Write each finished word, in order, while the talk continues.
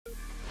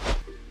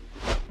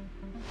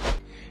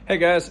Hey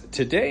guys,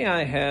 today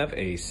I have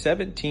a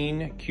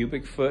 17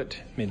 cubic foot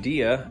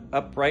Midea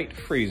upright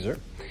freezer,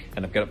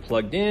 and I've got it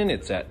plugged in.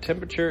 It's at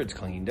temperature, it's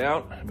cleaned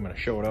out. I'm gonna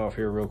show it off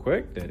here real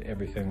quick that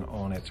everything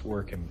on it's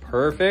working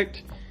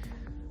perfect.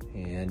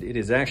 And it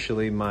is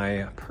actually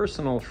my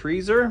personal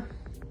freezer.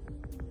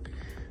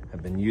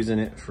 I've been using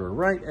it for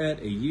right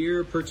at a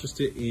year.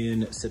 Purchased it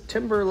in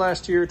September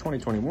last year,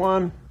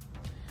 2021.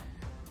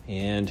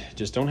 And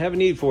just don't have a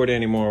need for it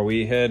anymore.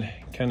 We had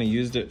kind of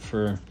used it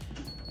for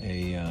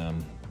a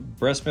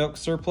breast milk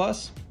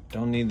surplus.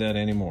 Don't need that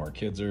anymore.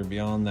 Kids are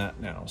beyond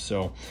that now.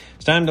 So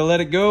it's time to let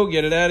it go,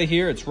 get it out of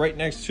here. It's right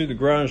next to the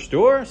garage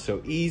door,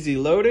 so easy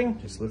loading.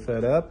 Just lift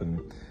that up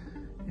and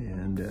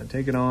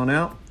take it on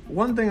out.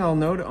 One thing I'll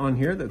note on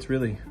here that's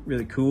really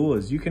cool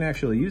is you can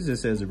actually use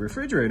this as a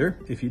refrigerator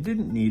if you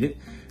didn't need it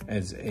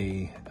as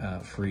a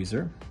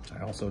freezer.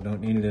 I also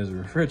don't need it as a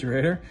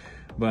refrigerator,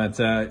 but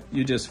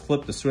you just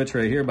flip the switch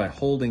right here by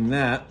holding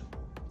that,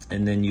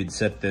 and then you'd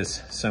set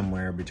this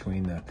somewhere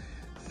between the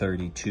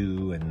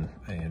 32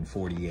 and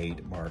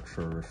 48 mark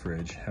for a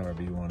fridge,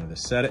 however you wanted to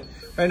set it.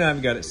 Right now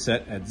I've got it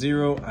set at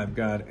 0. I've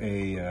got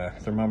a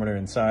thermometer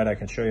inside. I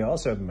can show you. I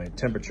also have my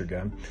temperature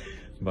gun.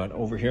 But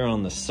over here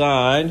on the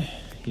side,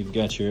 you've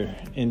got your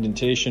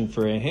indentation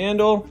for a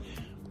handle,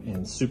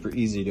 and super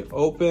easy to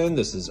open.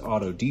 This is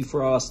auto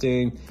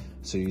defrosting,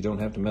 so you don't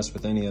have to mess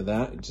with any of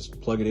that. You just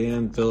plug it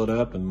in, fill it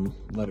up, and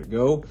let it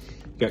go.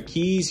 You've got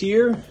keys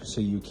here, so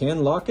you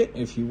can lock it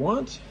if you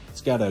want. It's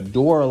got a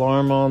door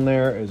alarm on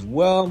there as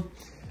well.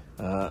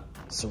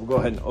 So we'll go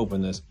ahead and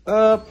open this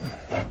up.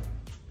 There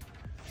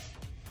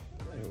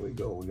we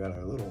go. We got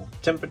our little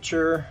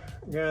temperature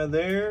guy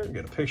there.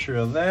 Got a picture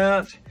of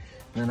that.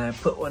 And then I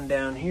put one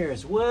down here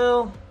as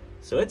well.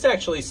 So it's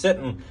actually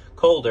sitting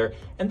colder,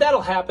 and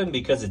that'll happen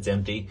because it's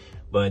empty.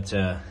 But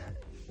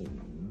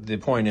the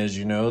point is,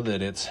 you know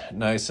that it's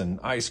nice and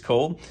ice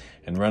cold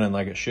and running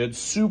like it should.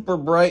 Super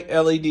bright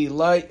LED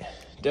light.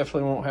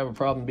 Definitely won't have a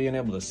problem being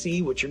able to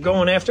see what you're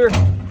going after.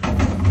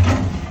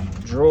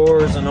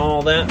 Drawers and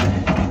all that.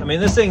 I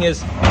mean, this thing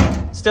is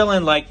still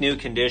in like new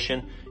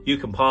condition. You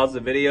can pause the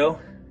video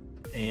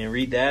and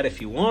read that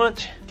if you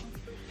want.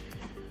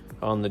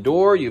 On the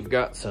door, you've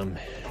got some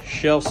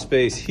shelf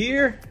space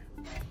here.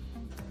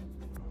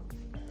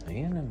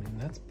 And I mean,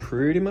 that's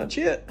pretty much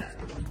it.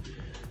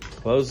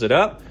 Close it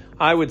up.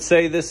 I would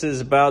say this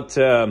is about,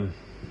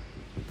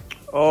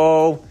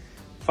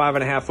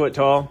 5.5 foot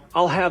tall.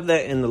 I'll have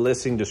that in the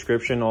listing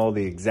description, all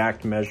the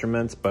exact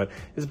measurements, but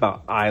it's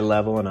about eye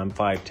level, and I'm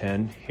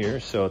 5'10" here,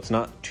 so it's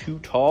not too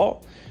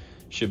tall.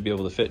 Should be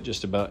able to fit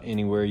just about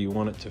anywhere you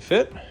want it to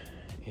fit,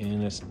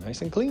 and it's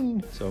nice and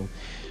clean. So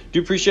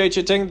do appreciate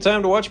you taking the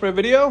time to watch my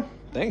video.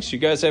 Thanks, you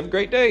guys have a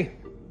great day.